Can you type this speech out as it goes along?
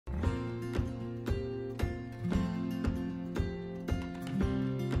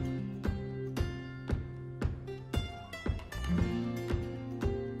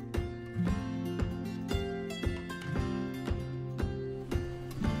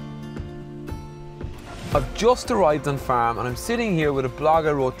I've just arrived on farm and I'm sitting here with a blog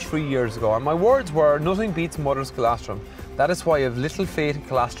I wrote 3 years ago, and my words were, nothing beats mother's colostrum. That is why I have little faith in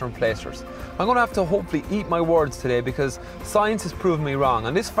colostrum placers. I'm going to have to hopefully eat my words today because science has proven me wrong.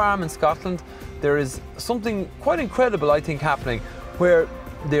 On this farm in Scotland there is something quite incredible, I think, happening, where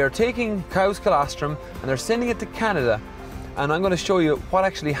they're taking cow's colostrum and they're sending it to Canada, and I'm going to show you what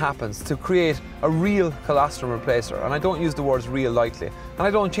actually happens to create a real colostrum replacer. And I don't use the words real lightly, and I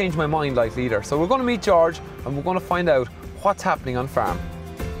don't change my mind lightly either. So we're going to meet George and we're going to find out what's happening on farm.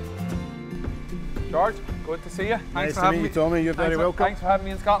 George, good to see you. Thanks for having me, Tommy. You're very welcome. Thanks for having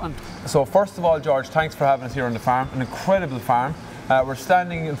me in Scotland. So first of all, George, thanks for having us here on the farm. An incredible farm. We're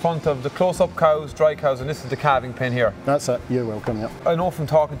standing in front of the close-up cows, dry cows, and this is the calving pen here. That's it. You're welcome, yeah. I know from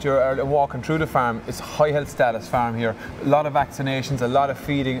talking to you and walking through the farm, it's a high health status farm here. A lot of vaccinations, a lot of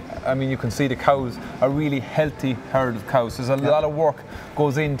feeding. I mean, you can see the cows, a really healthy herd of cows. There's a lot of work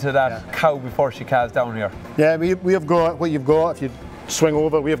goes into that cow before she calves down here. Yeah, we have got what you've got. If you swing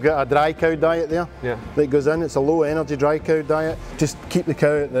over, we've got a dry cow diet there that goes in. It's a low energy dry cow diet. Just keep the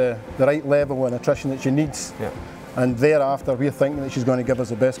cow at the right level of nutrition that she needs. Yeah. And thereafter, we're thinking that she's going to give us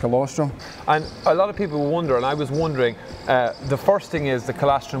the best colostrum. And a lot of people wonder, and I was wondering, the first thing is the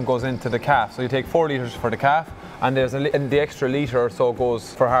colostrum goes into the calf. So you take 4 litres for the calf, and there's and the extra litre or so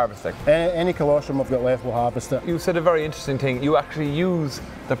goes for harvesting. Any colostrum I've got left will harvest it. You said a very interesting thing. You actually use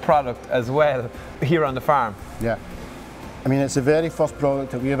the product as well here on the farm. Yeah. I mean, it's the very first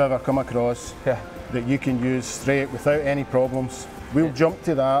product that we've ever come across that you can use straight without any problems. We'll jump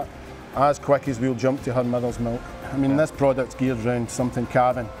to that as quick as we'll jump to her mother's milk. I mean, this product's geared around something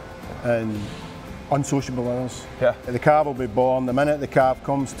calving and unsociable hours. Yeah. The calf will be born. The minute the calf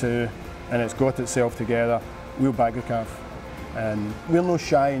comes to and it's got itself together, we'll bag the calf. And we're no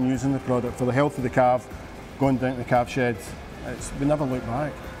shy in using the product for the health of the calf, going down to the calf shed. We never look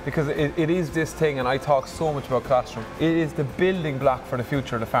back. Because it is this thing, and I talk so much about colostrum, it is the building block for the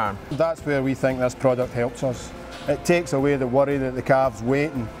future of the farm. That's where we think this product helps us. It takes away the worry that the calf's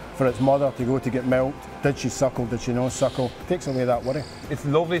waiting for its mother to go to get milked. Did she suckle, did she not suckle? It takes away that worry. It's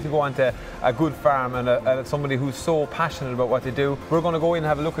lovely to go onto a good farm and somebody who's so passionate about what they do. We're going to go in and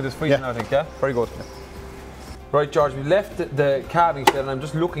have a look at this freezer now, I think, yeah? Very good. Right, George, we left the calving shed and I'm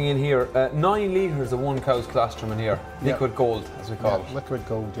just looking in here. 9 litres of one cow's colostrum in here. Liquid gold, as we call it. Liquid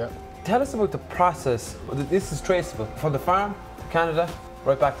gold, yeah. Tell us about the process. This is traceable from the farm to Canada,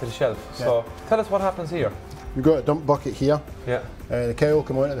 right back to the shelf. Yeah. So tell us what happens here. We've got a dump bucket here. Yeah. The cow will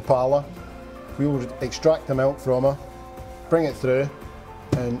come out of the parlour. We will extract the milk from her, bring it through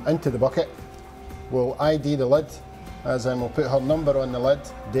and into the bucket. We'll ID the lid, as in we'll put her number on the lid,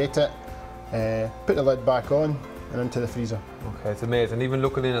 date it, put the lid back on and into the freezer. Okay, it's amazing. Even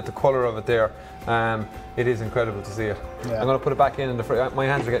looking in at the colour of it there, it is incredible to see it. Yeah. I'm going to put it back in the freezer. My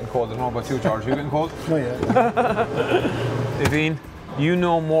hands are getting cold. I don't know about you, George. Are you getting cold? No, yeah. Yvene, you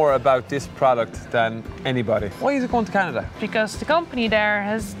know more about this product than anybody. Why is it going to Canada? Because the company there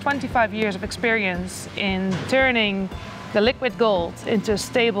has 25 years of experience in turning the liquid gold into a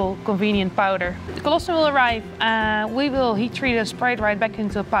stable, convenient powder. The colostrum will arrive and we will heat treat and spray it right back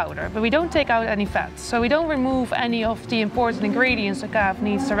into a powder, but we don't take out any fat. So we don't remove any of the important ingredients a calf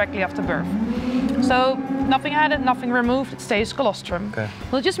needs directly after birth. So nothing added, nothing removed, it stays colostrum. Okay.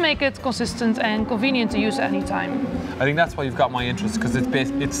 We'll just make it consistent and convenient to use at any time. I think that's why you've got my interest, because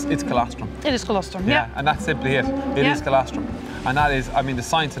it's colostrum. It is colostrum, yeah. And that's simply it. It is colostrum. And that is, I mean, the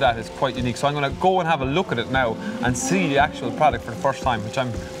science of that is quite unique. So I'm going to go and have a look at it now and see the actual product for the first time, which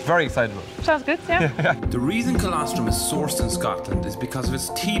I'm very excited about. Sounds good, yeah. The reason colostrum is sourced in Scotland is because of its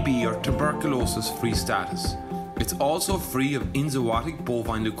TB or tuberculosis-free status. It's also free of enzootic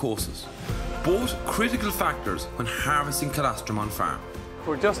bovine leukosis, both critical factors when harvesting colostrum on farm.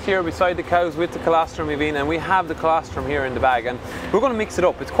 We're just here beside the cows with the colostrum, Yvene, and we have the colostrum here in the bag, and we're going to mix it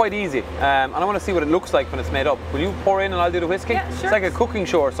up. It's quite easy, and I want to see what it looks like when it's made up. Will you pour in and I'll do the whisking? Yeah, sure. It's like a cooking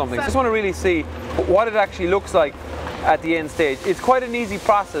show or something. Just want to really see what it actually looks like at the end stage. It's quite an easy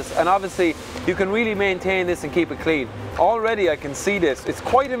process, and obviously you can really maintain this and keep it clean. Already I can see this. It's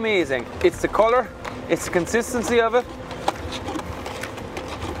quite amazing. It's the colour, it's the consistency of it.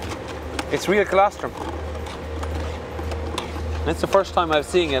 It's real colostrum. It's the first time I've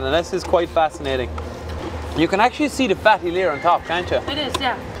seen it, and this is quite fascinating. You can actually see the fatty layer on top, can't you? It is,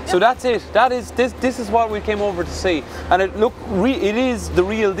 yeah. So that's it. This is what we came over to see, and it is the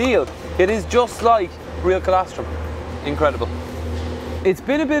real deal. It is just like real colostrum. Incredible. It's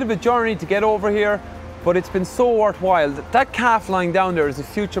been a bit of a journey to get over here, but it's been so worthwhile. That calf lying down there is the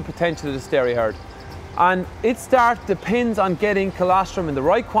future potential of the dairy herd, and its start depends on getting colostrum in the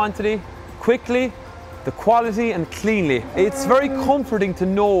right quantity, quickly, the quality and cleanly. It's very comforting to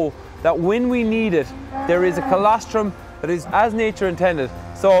know that when we need it, there is a colostrum that is as nature intended.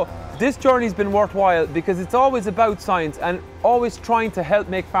 So this journey's been worthwhile because it's always about science and always trying to help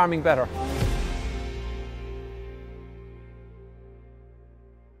make farming better.